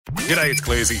G'day, it's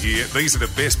Clairsy here. These are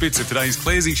the best bits of today's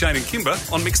Clairsy, Shane and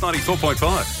Kymba on Mix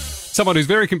 94.5. Someone who's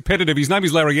very competitive. His name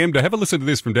is Larry Emdur. Have a listen to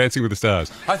this from Dancing with the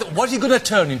Stars. I thought, what are you going to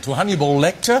turn into, Hannibal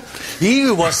Lecter? He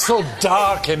was so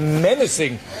dark and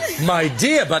menacing, my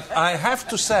dear. But I have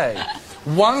to say,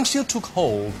 once you took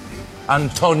hold,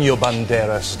 Antonio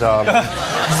Banderas, darling.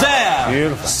 There!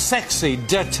 Beautiful. Sexy,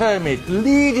 determined,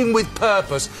 leading with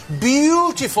purpose,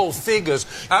 beautiful figures,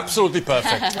 absolutely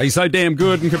perfect. He's so damn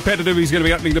good and competitive, he's going to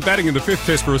be opening the batting in the fifth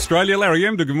test for Australia. Larry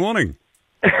Emdur, good morning.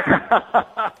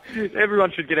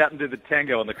 Everyone should get out and do the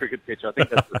tango on the cricket pitch. I think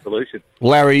that's the solution.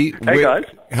 Larry. Hey, guys.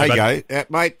 Hey,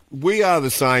 mate, we are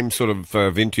the same sort of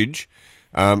vintage.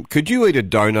 Could you eat a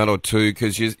donut or two?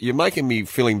 Because you're making me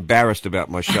feel embarrassed about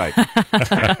my shape.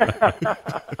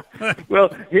 Well,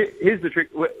 here's the trick.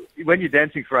 When you're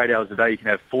dancing for 8 hours a day, you can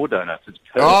have 4 donuts. It's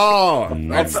perfect. Oh,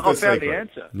 I found the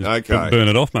answer. Okay. Burn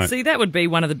it off, mate. See, that would be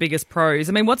one of the biggest pros.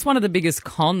 I mean, what's one of the biggest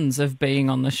cons of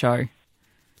being on the show?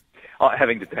 Oh,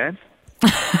 having to dance.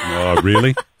 Oh,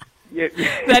 really? Yeah.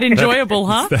 That enjoyable,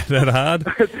 huh? Is that hard?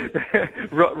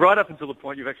 Right up until the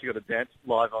point you've actually got to dance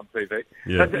live on TV.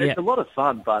 Yeah. It's a lot of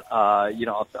fun, but, I've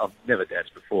never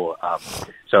danced before.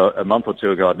 So a month or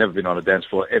two ago, I'd never been on a dance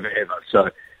floor ever.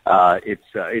 So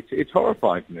it's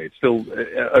horrifying for me. It's still,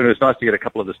 it was nice to get a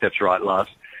couple of the steps right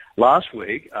last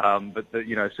week, but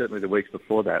certainly the weeks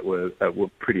before that were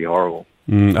pretty horrible.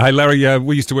 Hey, Larry,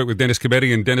 we used to work with Dennis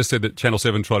Cometti, and Dennis said that Channel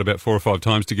 7 tried about 4 or 5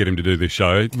 times to get him to do this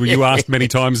show. Were you asked many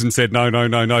times and said no?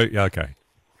 Yeah, okay.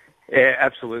 Yeah,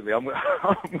 absolutely. I'm with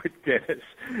Dennis.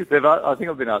 I think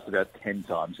I've been asked about 10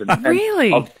 times. And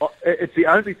really? It's the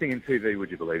only thing in TV,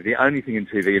 would you believe, the only thing in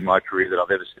TV in my career that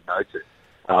I've ever said no to.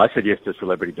 I said yes to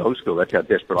Celebrity Dog School. That's how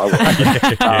desperate I was.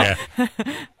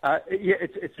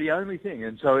 It's the only thing.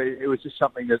 And so it was just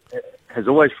something that has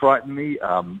always frightened me.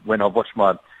 When I've watched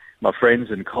my friends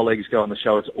and colleagues go on the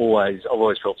show, I've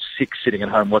always felt sick sitting at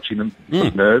home watching them.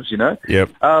 Nerves,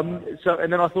 Yep. And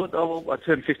then I thought, I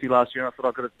turned 50 last year, and I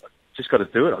thought I've just got to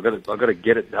do it. I've got to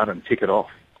get it done and tick it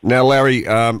off. Now, Larry,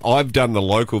 I've done the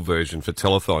local version for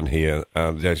Telethon here,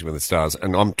 Dancing with the Stars,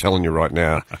 and I'm telling you right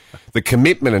now, the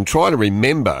commitment and trying to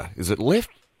remember, is it left,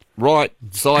 right,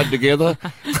 side together?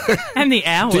 And the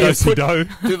hours. Do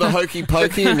the hokey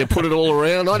pokey and you put it all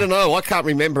around? I don't know. I can't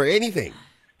remember anything.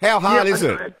 How hard is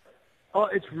it? Oh,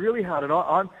 it's really hard, and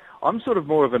I'm sort of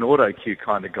more of an auto cue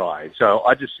kind of guy. So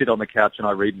I just sit on the couch and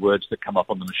I read words that come up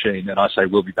on the machine, and I say,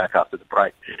 "We'll be back after the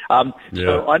break."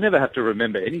 So I never have to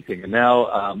remember anything. And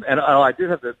now, and I do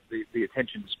have the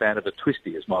attention span of a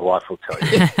twisty, as my wife will tell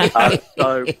you.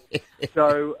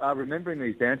 So remembering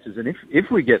these dances, and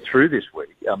if we get through this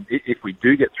week, if we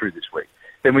do get through this week,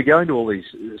 then we go into all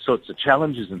these sorts of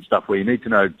challenges and stuff where you need to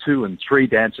know 2 and 3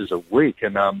 dances a week,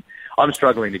 and I'm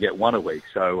struggling to get 1 a week.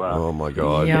 So oh my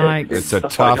God, it's a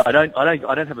tough. I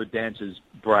don't have a dancer's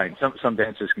brain. Some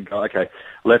dancers can go, okay,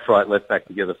 left, right, left, back,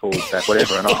 together, forward, back,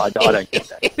 whatever, and I don't get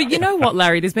that. But you know what,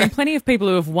 Larry? There's been plenty of people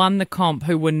who have won the comp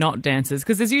who were not dancers,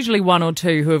 because there's usually 1 or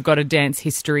 2 who have got a dance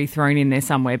history thrown in there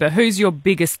somewhere. But who's your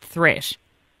biggest threat?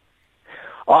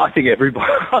 I think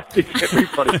everybody.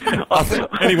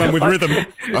 Anyone with rhythm.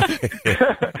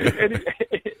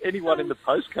 Anyone in the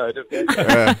postcode.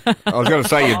 I was going to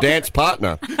say your dance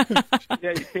partner.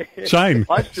 Shane,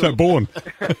 born.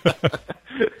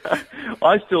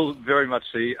 I still very much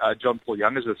see John Paul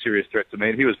Young as a serious threat to me,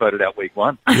 and he was voted out week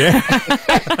 1. Yeah.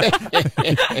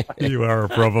 You are a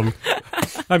problem.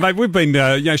 Hey, mate, we've been,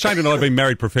 Shane and I have been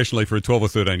married professionally for 12 or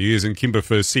 13 years, and Kymba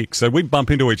for 6. So we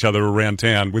bump into each other around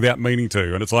town without meaning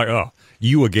to, and it's like, oh,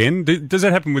 you again? Does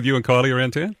that happen with you and Kylie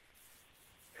around town?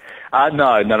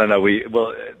 No.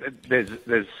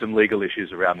 There's some legal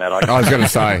issues around that. I was going to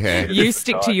say, you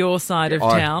stick to your side of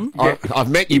town. I've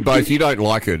met you both. You don't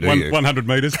like her, do you? 100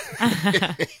 metres.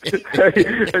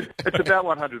 It's about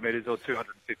 100 metres or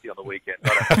 250 on the weekend.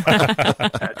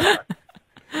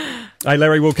 Hey,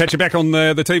 Larry, we'll catch you back on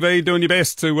the TV doing your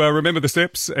best to remember the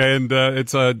steps, and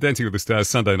it's Dancing with the Stars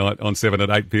Sunday night on 7 at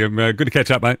 8 p.m. Good to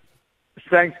catch up, mate.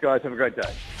 Thanks, guys. Have a great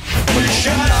day.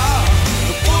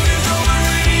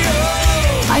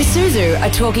 Isuzu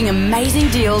are talking amazing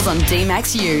deals on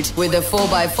D-Max Ute with a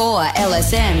 4x4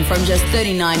 LSM from just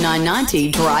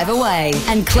 $39,990 drive away.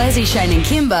 And Clairsy, Shane and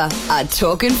Kymba are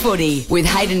talking footy with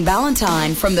Hayden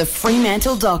Ballantyne from the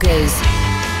Fremantle Dockers.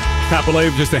 Can't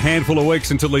believe just a handful of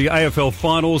weeks until the AFL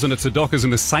finals, and it's the Dockers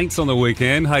and the Saints on the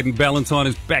weekend. Hayden Ballantyne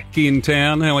is back in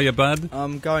town. How are you, bud?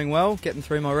 I'm going well, getting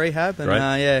through my rehab,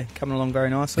 and coming along very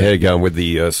nicely. How are you going with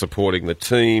the supporting the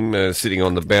team, sitting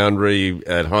on the boundary,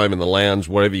 at home in the lounge,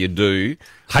 whatever you do?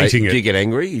 Hating it. Do you get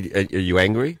angry? Are you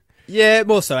angry? Yeah,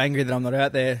 more so angry that I'm not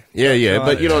out there. Yeah,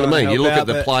 but you know what I mean. You look at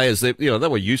the but- players that they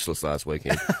were useless last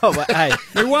weekend. Oh, but, hey,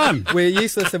 We won. we're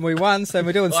useless and we won, so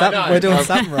we're doing something. We're doing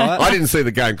something right. I didn't see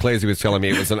the game. Clairsy was telling me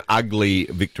it was an ugly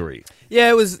victory. Yeah,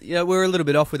 it was. We were a little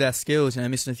bit off with our skills,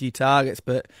 missing a few targets,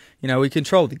 but we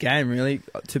controlled the game really.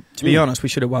 To be honest, we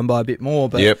should have won by a bit more,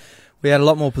 but we had a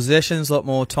lot more possessions, a lot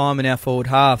more time in our forward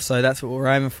half, so that's what we're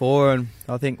aiming for, and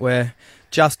I think we're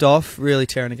just off, really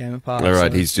tearing the game apart. All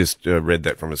right, he's just read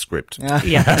that from a script.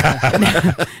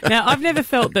 Yeah. Now, I've never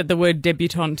felt that the word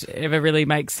debutante ever really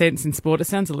makes sense in sport. It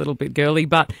sounds a little bit girly,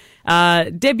 but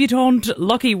debutante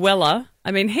Lockie Weller,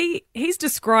 I mean, he's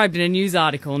described in a news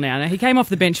article now. Now, he came off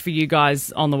the bench for you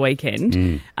guys on the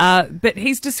weekend, but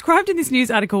he's described in this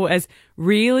news article as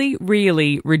really,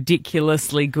 really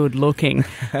ridiculously good looking.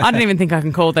 I don't even think I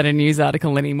can call that a news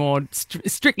article anymore,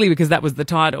 strictly because that was the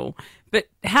title. But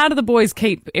how do the boys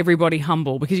keep everybody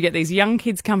humble? Because you get these young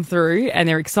kids come through and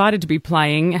they're excited to be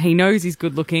playing. He knows he's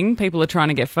good looking. People are trying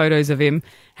to get photos of him.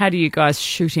 How do you guys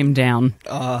shoot him down?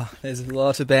 Oh, there's a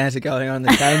lot of banter going on in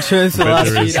the game rooms for the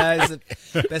last few days.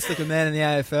 The best looking man in the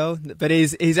AFL. But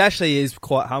he's actually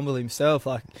quite humble himself.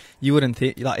 Like, you wouldn't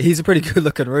think, he's a pretty good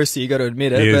looking rooster, you got to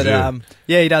admit it.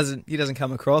 He doesn't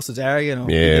come across as arrogant or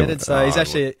big-headed. So he's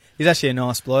actually a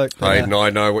nice bloke. Hayden, I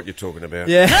know what you're talking about.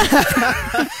 Yeah.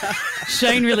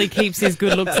 Shane really keeps his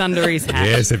good looks under his hat.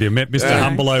 Yes, have you met Mr.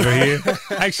 Humble over here?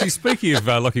 Actually, speaking of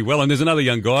Lockie Weller, there's another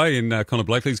young guy in Connor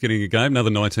Blakely's getting a game,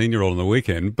 another 19-year-old on the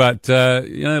weekend. But,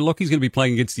 Lockie's going to be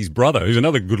playing against his brother, who's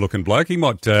another good-looking bloke.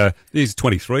 He's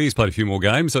 23, he's played a few more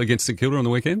games against St Kilda on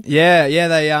the weekend. Yeah,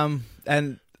 they,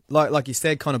 and like you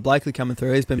said, Connor Blakely coming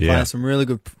through, he's been playing some really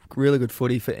good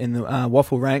footy in the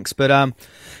waffle ranks. But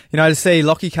to see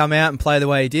Lockie come out and play the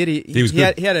way he did, he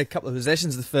had a couple of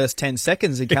possessions the first 10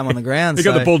 seconds he'd come on the ground. He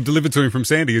got the ball delivered to him from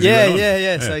Sandy.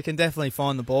 Yeah. So he can definitely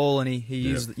find the ball, and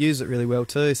he used it really well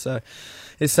too. So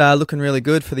it's looking really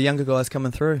good for the younger guys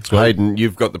coming through. Hayden,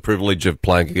 you've got the privilege of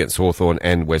playing against Hawthorn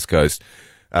and West Coast.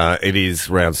 It is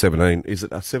round 17. Is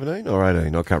it 17 or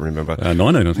 18? I can't remember.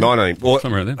 19, I think. 19. Well,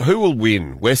 somewhere around there. Who will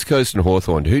win? West Coast and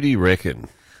Hawthorn. Who do you reckon?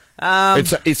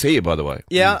 It's here, by the way.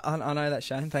 Yeah, I know that,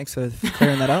 Shane. Thanks for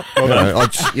clearing that up. I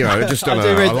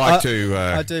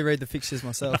do read the fixtures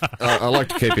myself. I like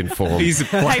to keep informed. He's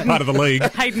part of the league.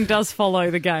 Hayden does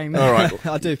follow the game. All right.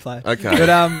 I do play. Okay.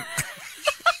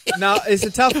 But no, it's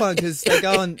a tough one because they're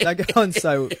going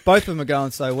so. Both of them are going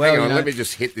so well. Hang on, let me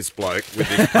just hit this bloke with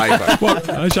this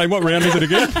paper. Shane, what round is it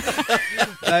again?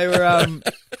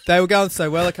 They were going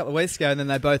so well a couple of weeks ago, and then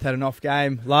they both had an off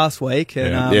game last week,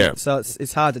 and so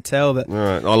it's hard to tell. But all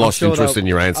right, I lost interest in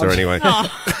your answer anyway.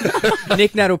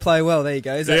 Nick Nat will play well. There you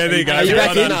go. There you go. Are you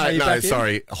back in? No,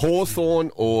 sorry.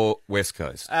 Hawthorn or West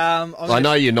Coast? I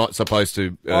know you're not supposed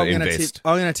to invest.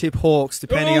 I'm going to tip Hawks,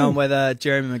 depending on whether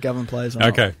Jeremy McGovern plays or not.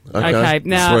 Okay.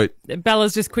 Now, sweet.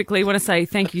 Bellas, just quickly want to say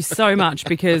thank you so much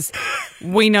because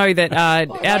we know that our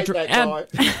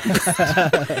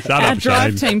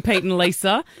drive team, Pete and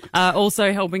Lisa,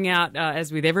 also helping out,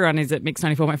 as with everyone is at Mix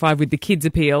 94.5 with the Kids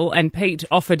Appeal. And Pete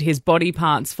offered his body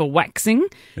parts for waxing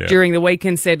during the week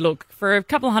and said, look, for a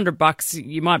couple of $100,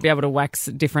 you might be able to wax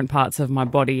different parts of my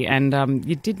body. And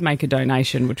you did make a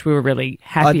donation, which we were really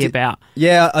happy about.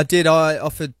 Yeah, I did. I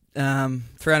offered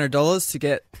 $300 to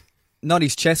get not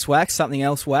his chest waxed, something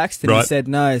else waxed, and he said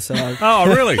no. So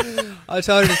oh, really? I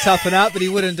told him to toughen up, but he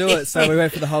wouldn't do it, so we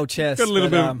went for the whole chest. Got a little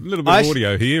bit of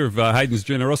audio here of Hayden's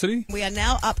generosity. We are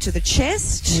now up to the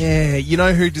chest. Yeah, you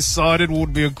know who decided it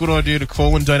would be a good idea to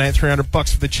call and donate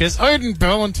 $300 for the chest? Hayden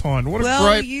Ballantyne. What a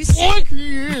great bloke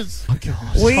he is. Oh,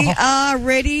 God. We are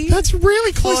ready. That's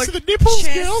really close to the nipples,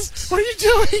 girls. What are you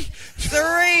doing?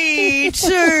 3,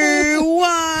 2,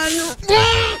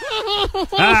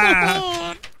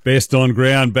 1. Best on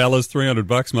ground, Ballas,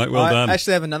 $300, mate. Well done. I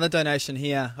actually have another donation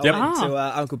here. I went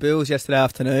to Uncle Bill's yesterday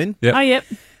afternoon. Yep. Oh, yep.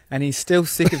 And he's still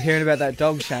sick of hearing about that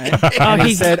dog, Shane. And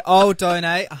he said, I'll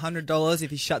donate $100 if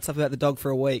he shuts up about the dog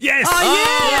for a week. Yes!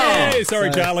 Oh, yeah!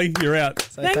 Sorry, Charlie, you're out.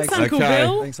 So thanks, Uncle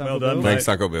Bill. Thanks, Uncle Well done, Bill. Thanks,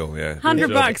 Uncle Bill. Yeah.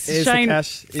 $100, Here's Shane.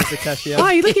 Here's the cash, yeah.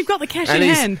 Oh, look, you've got the cash in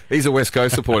hand. He's a West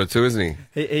Coast supporter too, isn't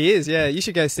he? He is, yeah. You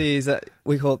should go see his,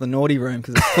 we call it the naughty room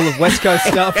because it's full of West Coast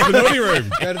stuff. The naughty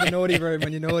room. Go to the naughty room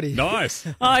when you're naughty. Nice.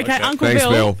 Oh, okay, Uncle Thanks,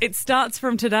 Bill, Bill. it starts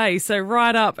from today, so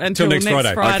right up until next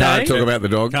Friday. I can't talk about the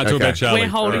dog. Can't talk about Charlie. We're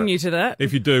holding you to that.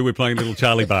 If you do, we're playing little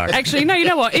Charlie Bark. Actually, no, you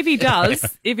know what? If he does,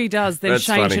 then That's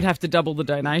Shane funny. should have to double the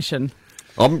donation.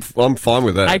 I'm fine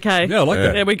with that. Okay. Yeah, I like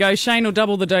that. There we go. Shane will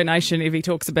double the donation if he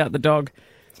talks about the dog.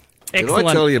 Did Excellent.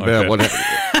 I tell you about what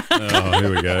happened? Oh,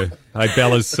 here we go. Hey,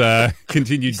 Bella's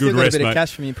continued Still good got rest, a bit mate. of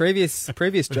cash from your previous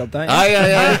job, don't you?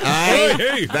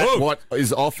 Hey, That whoa. what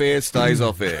is off air stays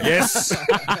off air. Yes.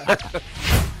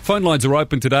 Phone lines are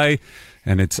open today,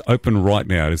 and it's open right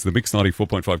now. It's the Mix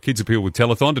 94.5 Kids Appeal with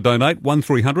Telethon to donate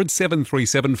 1300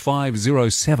 737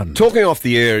 507. Talking off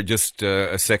the air just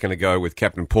a second ago with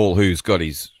Captain Paul, who's got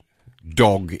his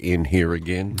dog in here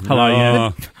again. Hello,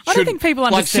 yeah. I don't think people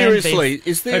understand Like, seriously, this.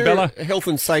 is there a health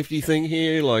and safety thing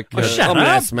here? Like, shut I'm an up.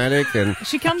 asthmatic and...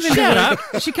 She comes into work.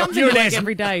 She comes into work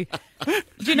every day. Do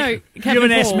you know, Captain You're an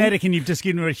Paul, asthmatic and you've just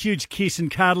given her a huge kiss and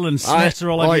cuddle and smashed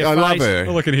her all over your I face. love her.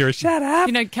 All I can hear is, shut up.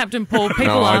 You know, Captain Paul, people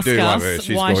No, I ask do love her. us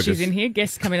She's why gorgeous. she's in here.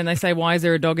 Guests come in and they say, why is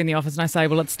there a dog in the office? And I say,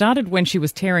 well, it started when she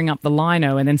was tearing up the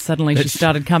lino and then suddenly she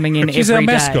started coming in She's every our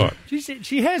day. mascot.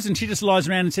 She has, and she just lies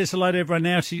around and says hello to everyone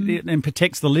now. And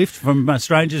protects the lift from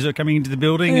strangers who are coming into the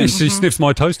building. Yeah, And she sniffs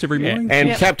my toast every morning. And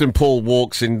Captain Paul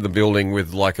walks into the building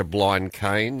with like a blind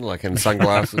cane, like in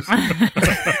sunglasses.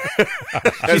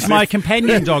 she's my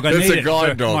companion dog. I That's need a it guide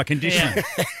for dog. my condition.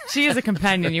 She is a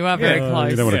companion. You are very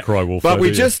close. You don't want to cry wolf. But though,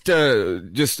 we do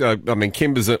you? I mean,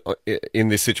 Kymba's in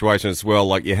this situation as well.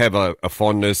 Like, you have a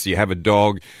fondness, you have a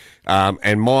dog,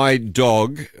 and my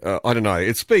dog, I don't know,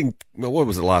 it's been, what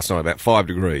was it last night, about 5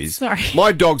 degrees. Sorry.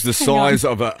 My dog's the size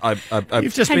of a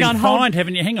You've just Hang been on, hold- fined,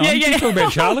 haven't you? Hang on. Yeah, yeah. You talking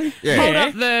about Charlie? Yeah. Hold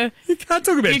up the... You can't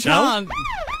talk about You Charlie. can't.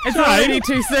 It's already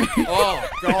too soon. Oh,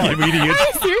 God. You idiot. Are you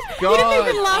serious? You didn't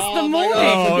even last the morning.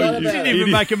 Oh, you Didn't even idiot.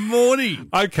 make a morning.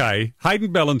 Okay,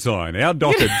 Hayden Ballantyne, our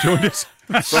doctor, joined us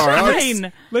Sorry.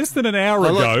 Shane. less than an hour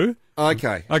ago.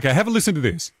 Okay. Okay, have a listen to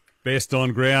this. Best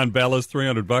on ground, Ballas,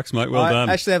 $300, mate. Well I done.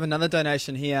 actually have another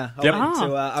donation here. I Yep. went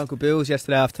to Uncle Bill's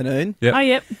yesterday afternoon, Yep. Oh,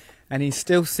 yep. and he's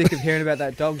still sick of hearing about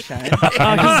that dog, Shane.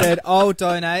 And he said, I'll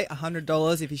donate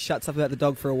 $100 if he shuts up about the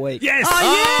dog for a week. Yes.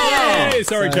 Oh, yeah.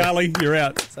 Sorry, So- Charlie, you're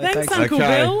out. So Thanks, Uncle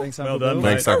Okay. Bill. Thanks, Uncle Well done, Bill. mate.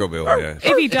 Thanks, Uncle Bill, yeah.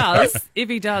 If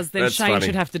he does, then That's Shane funny.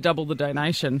 should have to double the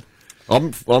donation.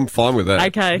 I'm fine with that.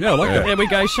 Okay. Yeah, I like that. There we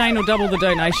go. Shane will double the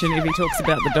donation if he talks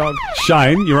about the dog.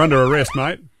 Shane, you're under arrest,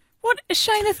 mate. What,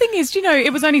 Shane, the thing is, you know,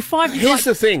 it was only 5... Here's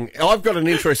the thing. I've got an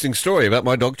interesting story about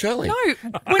my dog, Charlie. No,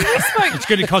 when we spoke... It's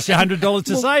going to cost you $100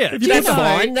 to say it. Do you That's know-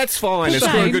 fine. That's fine. It's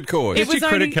for a Shane, good cause. Get your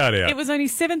credit card out. It was only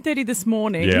 7:30 this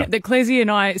morning Yeah. that Clairsy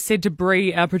and I said to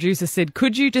Bree, our producer, said,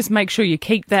 could you just make sure you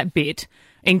keep that bit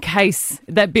in case,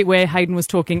 that bit where Hayden was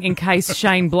talking, in case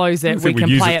Shane blows it, we think we can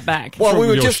use play it. it back. Well, we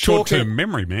were Your just short-term talking.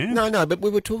 memory, man. No, but we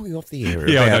were talking off the air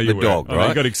Yeah, I know about you the were. dog, I know, right?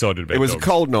 you got excited about It was dogs. a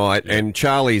cold night, and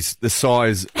Charlie's the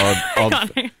size of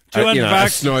a $200.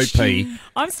 snow pea.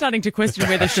 I'm starting to question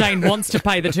whether Shane wants to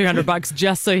pay the $200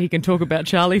 just so he can talk about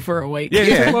Charlie for a week.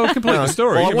 Yeah, well, complete the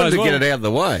story. Well, I You wanted to might as get it out of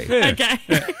the way. Yeah. Okay.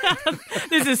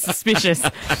 This is suspicious.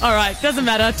 All right, doesn't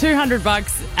matter.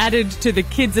 $200 added to the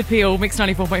Kids Appeal Mix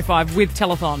 94.5 with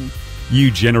Telethon.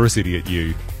 You generous idiot,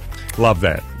 you. Love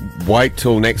that. Wait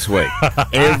till next week.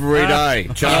 Every day.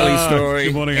 Charlie's story.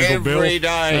 Good morning, Uncle Bill. Every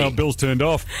day. Oh, Bill's turned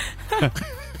off.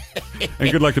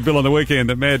 And good luck to Bill on the weekend.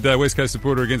 The mad West Coast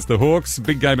supporter against the Hawks.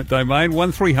 Big game at Domain.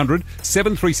 1300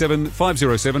 737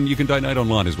 507. You can donate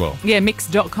online as well. Yeah,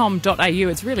 mix.com.au.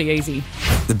 It's really easy.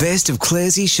 The best of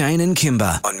Clairsy, Shane and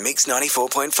Kymba on Mix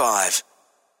 94.5.